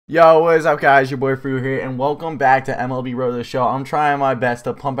Yo, what is up, guys? Your boy Frio here, and welcome back to MLB Road to the Show. I'm trying my best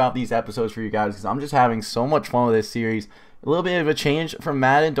to pump out these episodes for you guys because I'm just having so much fun with this series. A little bit of a change from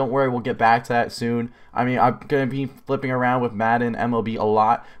Madden. Don't worry, we'll get back to that soon. I mean, I'm going to be flipping around with Madden MLB a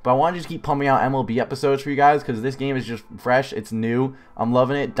lot, but I want to just keep pumping out MLB episodes for you guys because this game is just fresh. It's new. I'm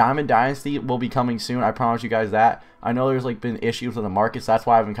loving it. Diamond Dynasty will be coming soon. I promise you guys that. I know there's been issues with the markets. That's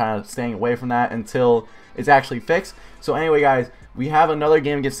why I've been kind of staying away from that until it's actually fixed. So anyway, guys, we have another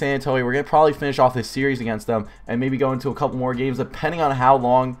game against San Antonio. We're going to probably finish off this series against them and maybe go into a couple more games depending on how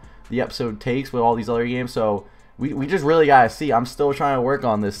long the episode takes with all these other games. So we just really got to see. I'm still trying to work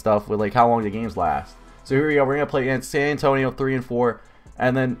on this stuff with how long the games last. So here we go. We're going to play against San Antonio 3 and 4.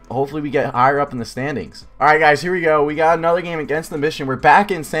 And then hopefully we get higher up in the standings. Alright, guys, here we go. We got another game against the Mission. We're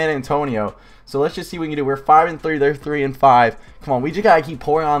back in San Antonio. So let's just see what we can do. We're 5 and 3. They're 3 and 5. Come on, we just gotta keep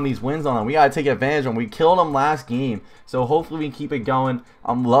pouring on these wins on them. We gotta take advantage of them. We killed them last game. So hopefully we can keep it going.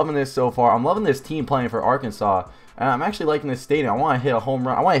 I'm loving this so far. I'm loving this team playing for Arkansas. And I'm actually liking this stadium. I want to hit a home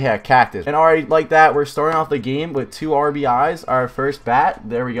run. I want to hit a cactus. And alright, like that, we're starting off the game with 2 RBIs. Our first bat.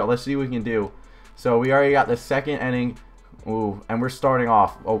 There we go. Let's see what we can do. So we already got the second inning. Ooh, and we're starting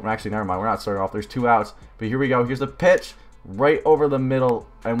off. Oh, actually, never mind. We're not starting off. There's 2 outs. But here we go. Here's the pitch right over the middle,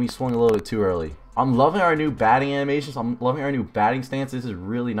 and we swung a little bit too early. I'm loving our new batting animations. I'm loving our new batting stance. This is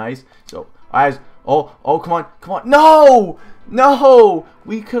really nice. So, guys, oh, come on, come on. No! No!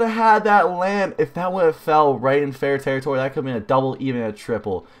 We could have had that land. If that would have fell right in fair territory, that could have been a double, even a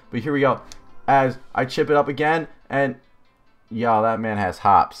triple. But here we go. As I chip it up again, and, yo, that man has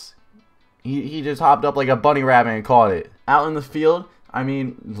hops. He just hopped up like a bunny rabbit and caught it. Out in the field, I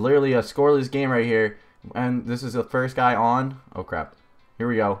mean, literally a scoreless game right here. And this is the first guy on. Oh, crap. Here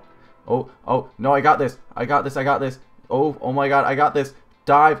we go. Oh, no, I got this. I got this. Oh my God, I got this.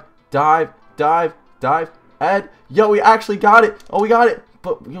 Dive. Ed, yo, we actually got it. Oh, we got it.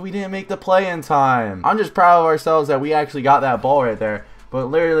 But we didn't make the play in time. I'm just proud of ourselves that we actually got that ball right there. But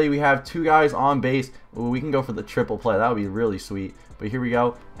literally, we have 2 guys on base. Ooh, we can go for the triple play. That would be really sweet. But here we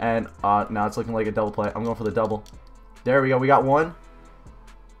go. And now it's looking like a double play. I'm going for the double. There we go. We got 1.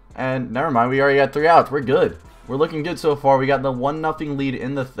 And never mind. We already got 3 outs. We're good. We're looking good so far. We got the 1-0 lead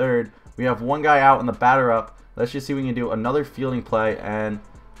in the 3rd. We have 1 guy out and the batter up. Let's just see if we can do another fielding play. And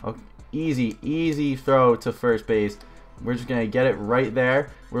easy throw to first base. We're just going to get it right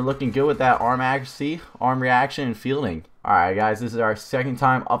there. We're looking good with that arm accuracy, arm reaction, and fielding. Alright, guys. This is our 2nd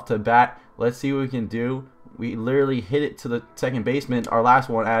time up to bat. Let's see what we can do. We literally hit it to the second baseman. Our last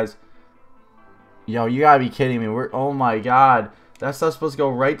one as... Yo, you gotta be kidding me. Oh my God. That stuff's supposed to go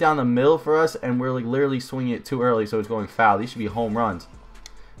right down the middle for us, and we're literally swinging it too early, so it's going foul. These should be home runs.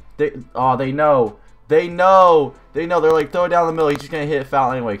 They know. They know. They're like, throw it down the middle. He's just gonna hit it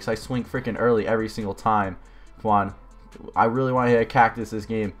foul anyway, because I swing freaking early every single time. Come on. I really want to hit a cactus this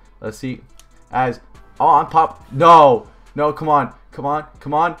game. Let's see. As... Oh, I'm pop... No, come on.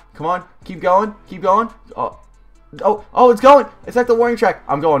 Keep going. Oh, it's going. It's at the warning track.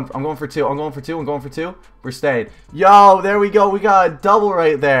 I'm going for 2. We're staying. Yo, there we go. We got a double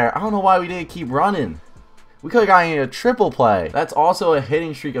right there. I don't know why we didn't keep running. We could have gotten a triple play. That's also a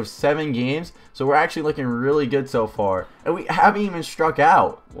hitting streak of 7 games. So we're actually looking really good so far. And we haven't even struck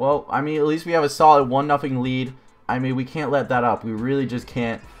out. Well, I mean, at least we have a solid 1-0 lead. I mean, we can't let that up. We really just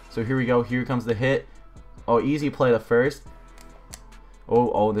can't. So here we go. Here comes the hit. Oh, easy play the first.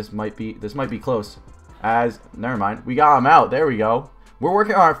 Oh, this might be close. Never mind. We got him out. There we go. We're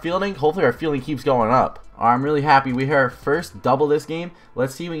working on our fielding. Hopefully our fielding keeps going up. I'm really happy. We hit our first double this game.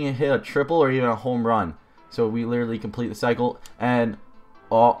 Let's see if we can hit a triple or even a home run. So we literally complete the cycle. And,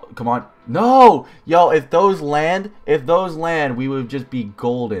 oh, come on. No! Yo, if those land, we would just be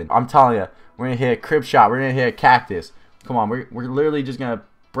golden. I'm telling you, we're going to hit a crib shot. We're going to hit a cactus. Come on, we're literally just going to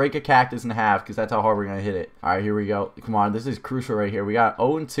break a cactus in half because that's how hard we're going to hit it. All right, here we go. Come on, this is crucial right here. We got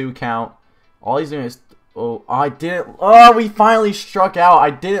 0-2 count. All he's doing is... we finally struck out. I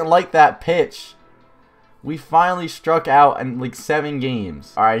didn't like that pitch. We finally struck out in like 7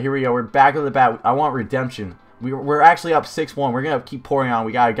 games. All right, here we go. We're back to the bat. I want redemption. We're actually up 6-1. We're going to keep pouring on.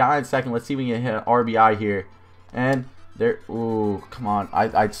 We got a guy in second. Let's see if we can hit an RBI here. And there... Ooh, come on.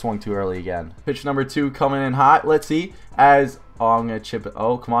 I swung too early again. Pitch number 2 coming in hot. Let's see. Oh, I'm going to chip it.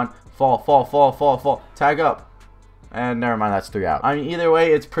 Oh, come on. Fall. Tag up. And never mind, that's 3 out. I mean, either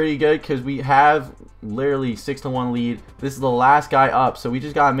way, it's pretty good because we have literally 6-1 lead. This is the last guy up, so we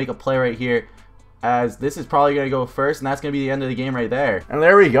just got to make a play right here. As this is probably going to go first, and that's going to be the end of the game right there. And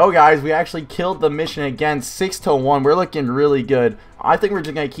there we go, guys. We actually killed the Mission again, 6-1. We're looking really good. I think we're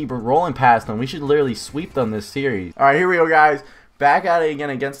just going to keep rolling past them. We should literally sweep them this series. All right, here we go, guys. Back at it again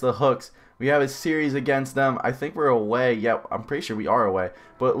against the Hooks. We have a series against them. I think we're away. Yeah, I'm pretty sure we are away.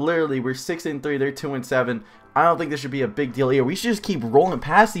 But literally, we're 6-3. They're 2-7. I don't think this should be a big deal here. We should just keep rolling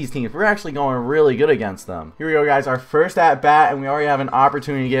past these teams. We're actually going really good against them. Here we go, guys. Our first at bat, and we already have an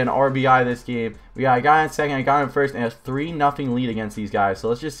opportunity to get an RBI this game. We got a guy in second, a guy in first, and a 3-0 lead against these guys. So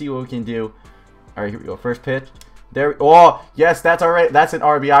let's just see what we can do. All right, here we go. First pitch. There. Oh, yes, that's all right. That's an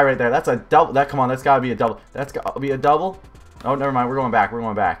RBI right there. That's a double. Come on, that's got to be a double. That's got to be a double. Oh, never mind. We're going back. We're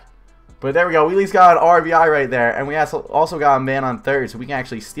going back. But there we go. We at least got an RBI right there, and we also got a man on third, so we can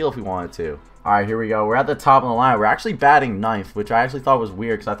actually steal if we wanted to. All right, here we go. We're at the top of the line. We're actually batting ninth, which I actually thought was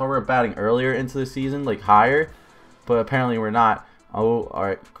weird because I thought we were batting earlier into the season, like higher, but apparently we're not. Oh, all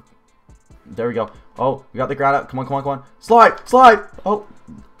right. There we go. Oh, we got the ground up. Come on, come on, come on. Slide, slide. Oh,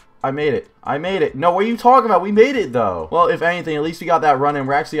 I made it. I made it. No, what are you talking about? We made it, though. Well, if anything, at least we got that run in.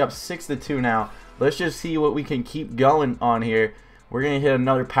 We're actually up 6-2 now. Let's just see what we can keep going on here. We're going to hit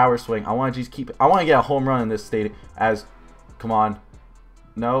another power swing. I want to just keep... I want to get a home run in this stadium as... Come on.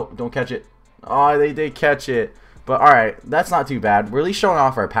 No, don't catch it. Oh, they did catch it. But, alright, that's not too bad. We're at least showing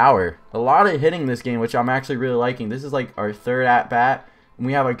off our power. A lot of hitting this game, which I'm actually really liking. This is like our third at-bat. And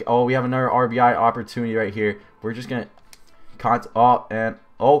we have a... Oh, we have another RBI opportunity right here. We're just going to... Oh, and...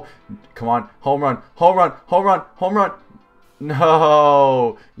 Oh, come on. Home run. Home run. Home run. Home run.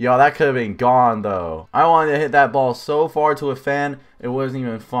 No. Yo, that could have been gone, though. I wanted to hit that ball so far to a fan, it wasn't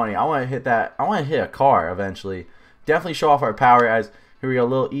even funny. I want to hit that. I want to hit a car eventually. Definitely show off our power as... Here we go, a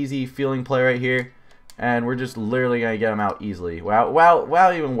little easy fielding play right here. And we're just literally going to get him out easily.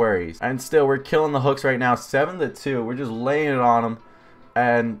 Wow, even worries. And still, we're killing the hooks right now. 7-2. We're just laying it on them.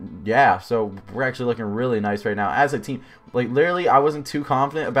 And, yeah, so we're actually looking really nice right now as a team. Like, literally, I wasn't too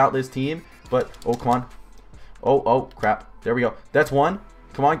confident about this team. But, oh, come on. Oh, crap. There we go. That's one.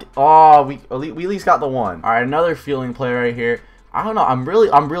 Come on. Oh, we at least got the one. All right, another fielding play right here. I don't know. I'm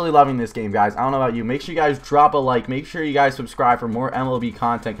really loving this game, guys. I don't know about you. Make sure you guys drop a like. Make sure you guys subscribe for more MLB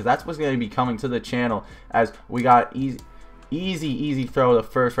content because that's what's going to be coming to the channel. As we got easy throw to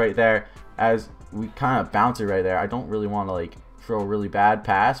first right there. As we kind of bounce it right there. I don't really want to like throw a really bad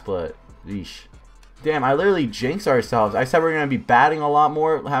pass, but yeesh. Damn, I literally jinxed ourselves. I said we're going to be batting a lot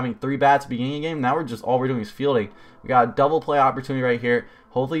more, having 3 bats beginning of the game. Now we're just all we're doing is fielding. We got a double play opportunity right here.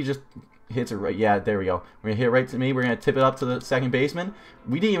 Hopefully, just hits it right. Yeah, there we go. We're gonna hit it right to me. We're gonna tip it up to the second baseman.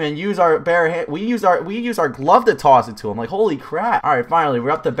 We didn't even use our bare hand. We used our glove to toss it to him. Like, holy crap! All right, finally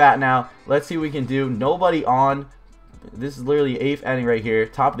we're up to bat now. Let's see what we can do. Nobody on. This is literally 8th inning right here.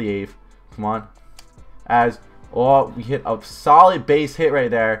 Top of the 8th. Come on. As we hit a solid base hit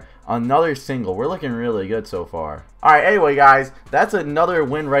right there. Another single. We're looking really good so far. Alright, anyway, guys, that's another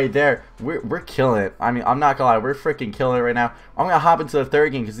win right there. We're killing it. I mean, I'm not gonna lie, we're freaking killing it right now. I'm gonna hop into the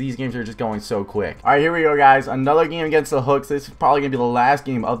third game because these games are just going so quick. Alright, here we go, guys. Another game against the Hooks. This is probably gonna be the last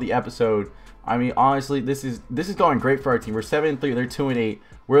game of the episode. I mean, honestly, this is going great for our team. We're 7-3, they're 2-8.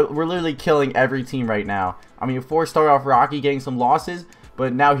 We're literally killing every team right now. I mean, 4 started off rocky, getting some losses,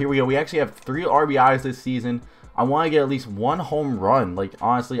 but now here we go. We actually have 3 RBIs this season. I want to get at least 1 home run. Like,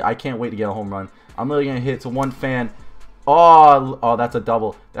 honestly, I can't wait to get a home run. I'm literally going to hit to 1 fan. Oh, that's a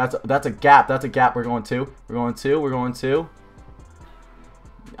double. That's a gap. That's a gap. We're going 2. We're going 2. We're going 2.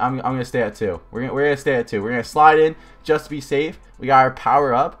 I'm going to stay at 2. We're going to stay at 2. We're going to slide in just to be safe. We got our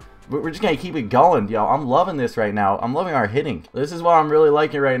power up. We're just going to keep it going, yo. I'm loving this right now. I'm loving our hitting. This is what I'm really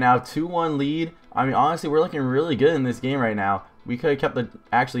liking right now. 2-1 lead. I mean, honestly, we're looking really good in this game right now. We could have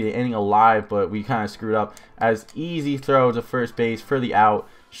kept the inning alive, but we kind of screwed up. As easy throw to first base for the out,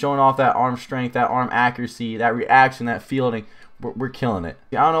 showing off that arm strength, that arm accuracy, that reaction, that fielding. We're killing it.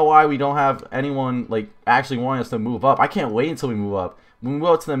 I don't know why we don't have anyone like actually wanting us to move up. I can't wait until we move up. When we move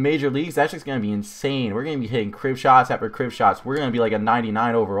up to the major leagues, that's just going to be insane. We're going to be hitting crib shots after crib shots. We're going to be like a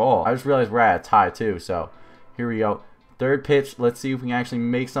 99 overall. I just realized we're at a tie too, so here we go. Third pitch. Let's see if we can actually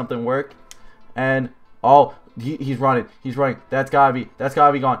make something work. And, oh, he's running. He's running. That's gotta be gone. That's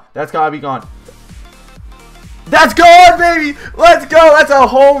gotta be gone. That's gone, baby! Let's go! That's a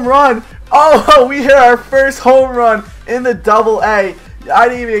home run! Oh, we hit our first home run in the Double-A. I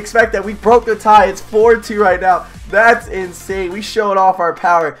didn't even expect that. We broke the tie. It's 4-2 right now. That's insane. We showed off our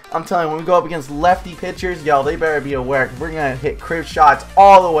power. I'm telling you, when we go up against lefty pitchers, yo, they better be aware. We're gonna hit crib shots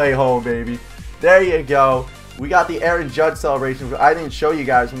all the way home, baby. There you go. We got the Aaron Judge celebration. I didn't show you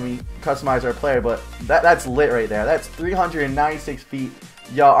guys when we customized our player, but that's lit right there. That's 396 feet.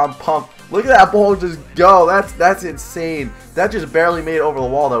 Yo, I'm pumped. Look at that ball just go. That's insane. That just barely made it over the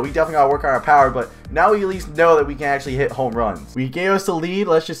wall, though. We definitely got to work on our power, but now we at least know that we can actually hit home runs. We gave us the lead.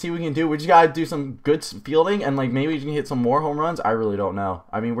 Let's just see what we can do. We just got to do some good fielding, and like maybe we can hit some more home runs. I really don't know.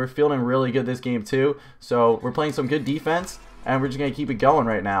 I mean, we're fielding really good this game, too, so we're playing some good defense, and we're just going to keep it going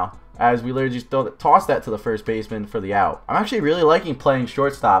right now. as we literally just toss that to the first baseman for the out. I'm actually really liking playing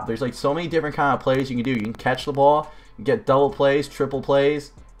shortstop. There's like so many different kind of plays you can do. You can catch the ball, you can get double plays, triple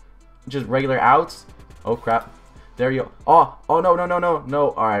plays, just regular outs. Oh crap. There you go. Oh no.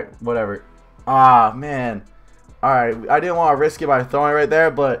 Alright, whatever. Ah, man. Alright, I didn't want to risk it by throwing it right there,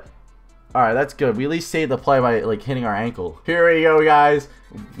 but alright, that's good. We at least saved the play by like hitting our ankle. Here we go, guys.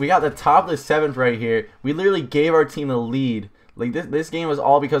 We got the top of the 7th right here. We literally gave our team the lead. Like this game was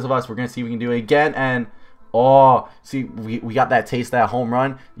all because of us. We're gonna see if we can do it again. And oh, see, we got that taste of that home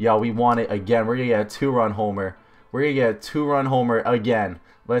run. Yo, we want it again. We're gonna get a 2-run homer. We're gonna get a 2-run homer again.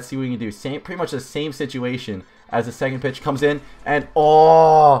 Let's see what we can do. Pretty much the same situation as the second pitch comes in. And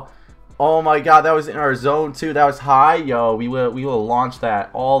oh my God, that was in our zone too. That was high. Yo, we will launch that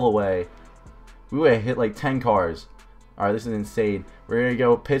all the way. We would have hit like 10 cars. All right, this is insane. We're gonna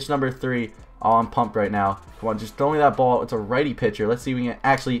go pitch number 3. Oh, I'm pumped right now. Come on, just throw me that ball. It's a righty pitcher. Let's see if we can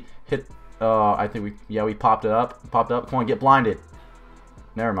actually hit. I think we popped it up. Come on, get blinded.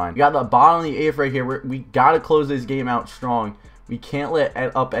 Never mind. We got the bottom of the 8th right here. We gotta close this game out strong. We can't let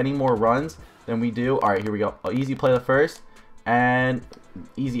up any more runs than we do. All right, here we go. Easy play the first, and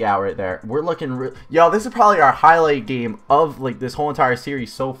easy out right there. We're looking yo, this is probably our highlight game of like this whole entire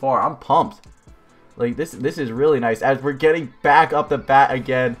series so far. I'm pumped. Like this is really nice as we're getting back up the bat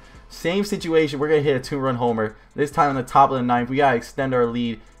again. Same situation. We're gonna hit a 2-run homer this time on the top of the 9th. We gotta extend our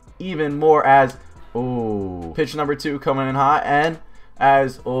lead even more as pitch number 2 coming in hot, and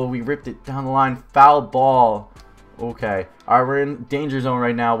as we ripped it down the line. Foul ball. Okay. All right, we're in danger zone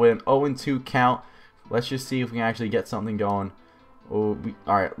right now with an 0-2 count. Let's just see if we can actually get something going. All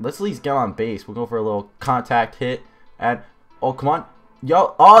right, let's at least get on base. We'll go for a little contact hit. And come on.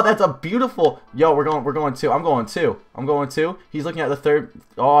 Yo, that's a beautiful. Yo, we're going 2. I'm going 2. He's looking at the 3rd.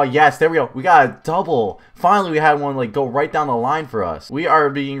 Oh, yes, there we go. We got a double. Finally, we had one like go right down the line for us. We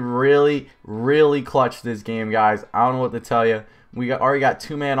are being really, really clutch this game, guys. I don't know what to tell you. We already got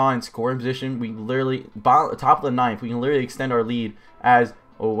 2-man on in scoring position. We literally top of the 9th. We can literally extend our lead as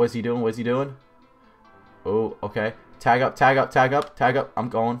what's he doing? Oh, okay. Tag up. I'm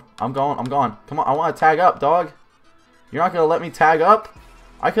going. Come on, I want to tag up, dog. You're not going to let me tag up?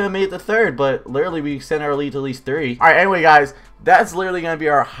 I could have made it the 3rd, but literally we extend our lead to at least 3. Alright, anyway, guys, that's literally going to be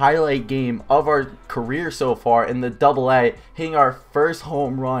our highlight game of our career so far in the AA, hitting our first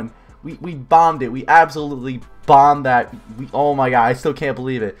home run. We bombed it. We absolutely bombed that. Oh my God, I still can't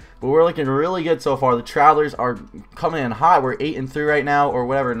believe it. But we're looking really good so far. The Travelers are coming in hot. We're 8-3 right now, or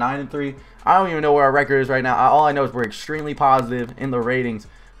whatever, 9-3. I don't even know what our record is right now. All I know is we're extremely positive in the ratings.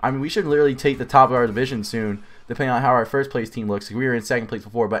 I mean, we should literally take the top of our division soon, depending on how our first place team looks. We were in 2nd place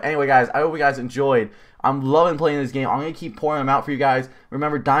before. But anyway, guys, I hope you guys enjoyed. I'm loving playing this game. I'm going to keep pouring them out for you guys.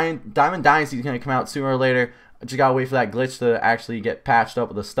 Remember, Diamond Dynasty is going to come out sooner or later. I just got to wait for that glitch to actually get patched up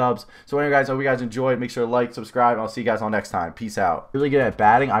with the stubs. So anyway, guys, I hope you guys enjoyed. Make sure to like, subscribe, and I'll see you guys on next time. Peace out. Really good at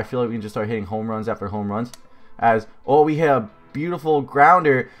batting. I feel like we can just start hitting home runs after home runs. As, we hit a beautiful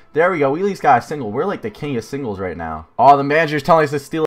grounder. There we go. We at least got a single. We're like the king of singles right now. The manager's telling us to steal